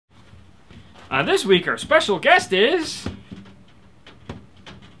This week, our special guest is...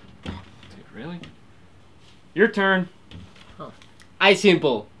 Dude, really? Your turn. Oh.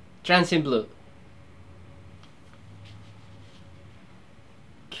 iSimple. Transimple.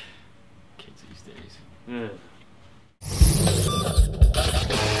 Kids these days. Ugh.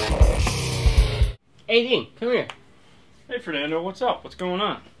 18, come here. Hey, Fernando, what's up? What's going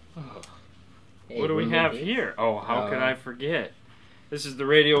on? Oh. What do we have here? Oh, how could I forget? This is the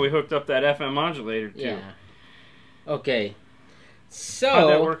radio we hooked up that FM modulator to. Yeah. Okay. So... How'd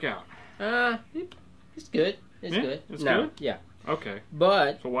that work out? It's good. It's good. It's good? Yeah. Okay.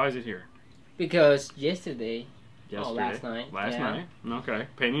 But... So why is it here? Because yesterday. Oh, last night. Last night. Okay.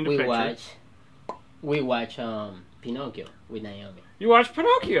 Painting the picture. We watch Pinocchio with Naomi. You watched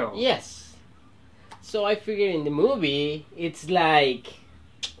Pinocchio? Yes. So I figured in the movie, it's like...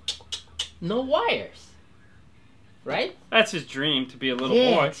 no wires. Right? That's his dream, to be a little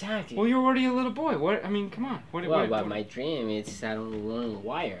boy. Yeah, exactly. Well, you're already a little boy. What? I mean, come on. But my dream is I don't want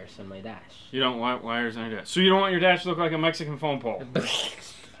wires on my dash. You don't want wires on your dash. So you don't want your dash to look like a Mexican phone pole.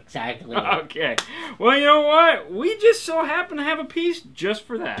 Exactly. Okay. Well, you know what? We just so happen to have a piece just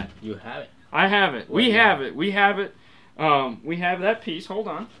for that. You have it. I have it. We have it. We have it. We have that piece. Hold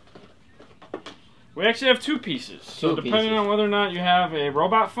on. We actually have two pieces. So depending on whether or not you have a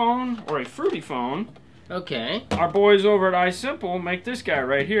robot phone or a fruity phone, okay, our boys over at iSimple make this guy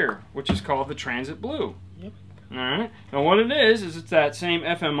right here, which is called the Transit Blue. Yep. All right. And what it is it's that same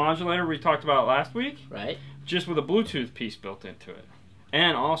FM modulator we talked about last week. Right. Just with a Bluetooth piece built into it,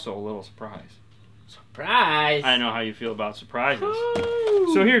 and also a little surprise. Surprise! I know how you feel about surprises.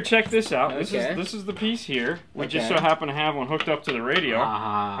 Ooh. So here, check this out. Okay. This is the piece here. We just so happen to have one hooked up to the radio.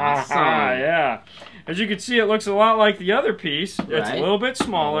 Awesome. Yeah. As you can see, it looks a lot like the other piece. It's a little bit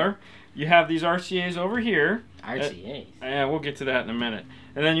smaller. You have these RCAs over here. RCAs? Yeah, we'll get to that in a minute.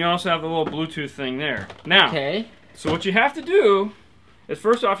 And then you also have the little Bluetooth thing there. Now, so what you have to do is,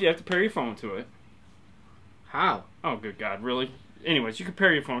 first off, you have to pair your phone to it. How? Oh, good God, really? Anyways, you can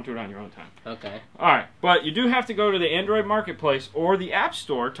pair your phone to it on your own time. Okay. Alright, but you do have to go to the Android Marketplace or the App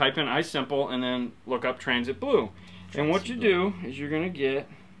Store, type in iSimple, and then look up Transit Blue. And what you do is you're going to get...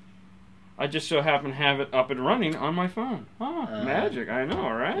 I just so happen to have it up and running on my phone. Oh, magic. I know,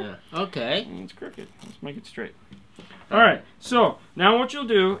 right? Yeah. Okay. It's crooked. Let's make it straight. Alright, so now what you'll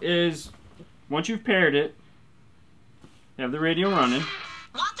do is, once you've paired it, you have the radio running.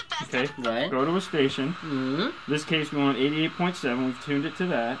 Okay, go to a station. In this case, we want 88.7. We've tuned it to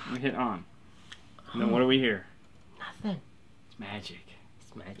that. We hit on. And then what do we hear? Nothing. It's magic.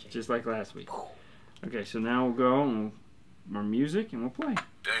 It's magic. Just like last week. Okay, so now we'll go and our music and we'll play.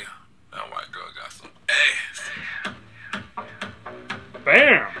 Damn, that white girl got some ass.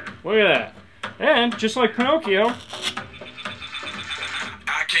 Bam! Look at that. And just like Pinocchio.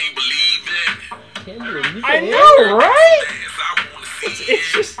 I can't believe it. Can't believe it. I know, right?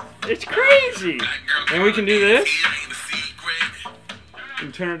 It's crazy. And we can do this. We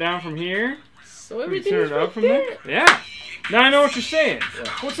can turn it down from here. So everything turn it up from there. Yeah. Now I know what you're saying.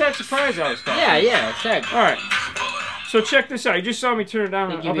 What's that surprise I was talking about? Yeah, exactly. All right. So check this out. You just saw me turn it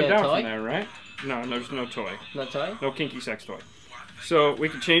down up and down toy? from there, right? No, there's no toy. No toy? No kinky sex toy. So we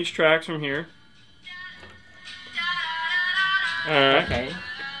can change tracks from here. All right. Okay.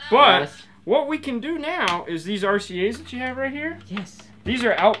 But what we can do now is these RCAs that you have right here. Yes. These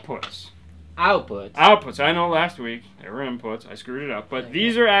are outputs. Outputs? Outputs. I know last week they were inputs. I screwed it up. But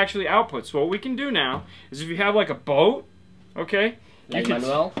these are actually outputs. So what we can do now is if you have like a boat, okay? Like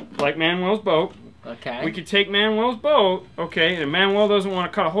Manuel? Like Manuel's boat. Okay. We could take Manuel's boat, okay, and Manuel doesn't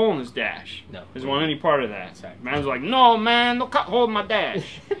want to cut a hole in his dash. No. Doesn't want any part of that. Manuel's like, no, man, don't cut a hole in my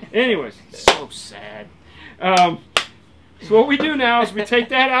dash. Anyways, so sad. So what we do now is we take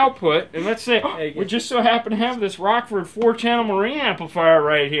that output, and let's say we just so happen to have this Rockford 4-channel marine amplifier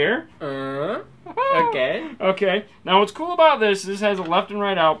right here. Okay. Okay. Now what's cool about this has a left and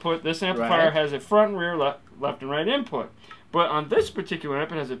right output. This amplifier has a front and rear left and right input. But on this particular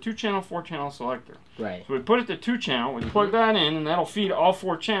amp, it has a 2-channel, 4-channel selector. Right. So we put it to 2-channel, we plug that in, and that'll feed all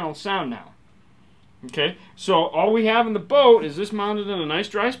 4 channels sound now. Okay? So all we have in the boat is this mounted in a nice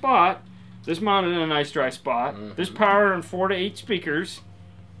dry spot. This mounted in a nice dry spot. This power and 4 to 8 speakers.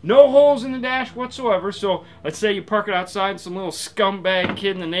 No holes in the dash whatsoever. So let's say you park it outside and some little scumbag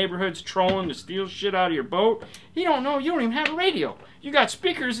kid in the neighborhood's trolling to steal shit out of your boat. He don't know. You don't even have a radio. You got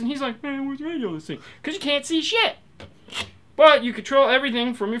speakers and he's like, man, where's the radio this thing? Because you can't see shit. But you control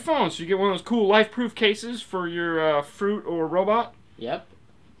everything from your phone. So you get one of those cool life-proof cases for your fruit or robot. Yep.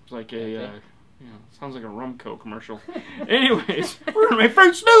 It's like a... sounds like a Rumco commercial. Anyways, we're going to make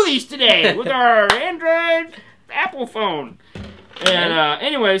fruit smoothies today with our Android Apple phone. And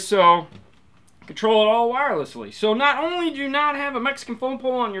anyway, so control it all wirelessly. So not only do you not have a Mexican phone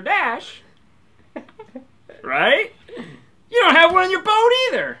pole on your dash, right? You don't have one on your boat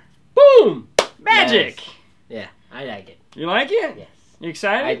either. Boom! Magic. Yes. Yeah, I like it. You like it? Yes. You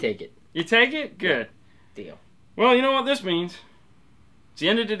excited? I take it. You take it? Good. Deal. Well, you know what this means. It's the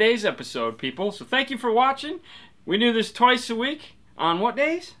end of today's episode, people. So thank you for watching. We do this twice a week. On what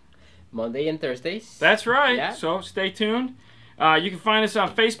days? Monday and Thursdays. That's right. Yeah. So stay tuned. You can find us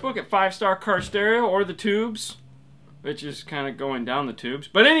on Facebook at 5 Star Car Stereo or the Tubes, which is kind of going down the tubes.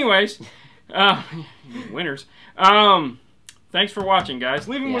 But anyways, winners. Thanks for watching, guys.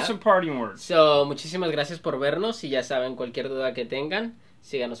 Leave them with some parting words. So, muchísimas gracias por vernos. Y ya saben, cualquier duda que tengan,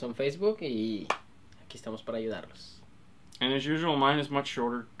 síganos en Facebook y aquí estamos para ayudarlos. And as usual, mine is much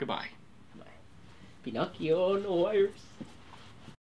shorter. Goodbye. Bye. Pinocchio, no wires.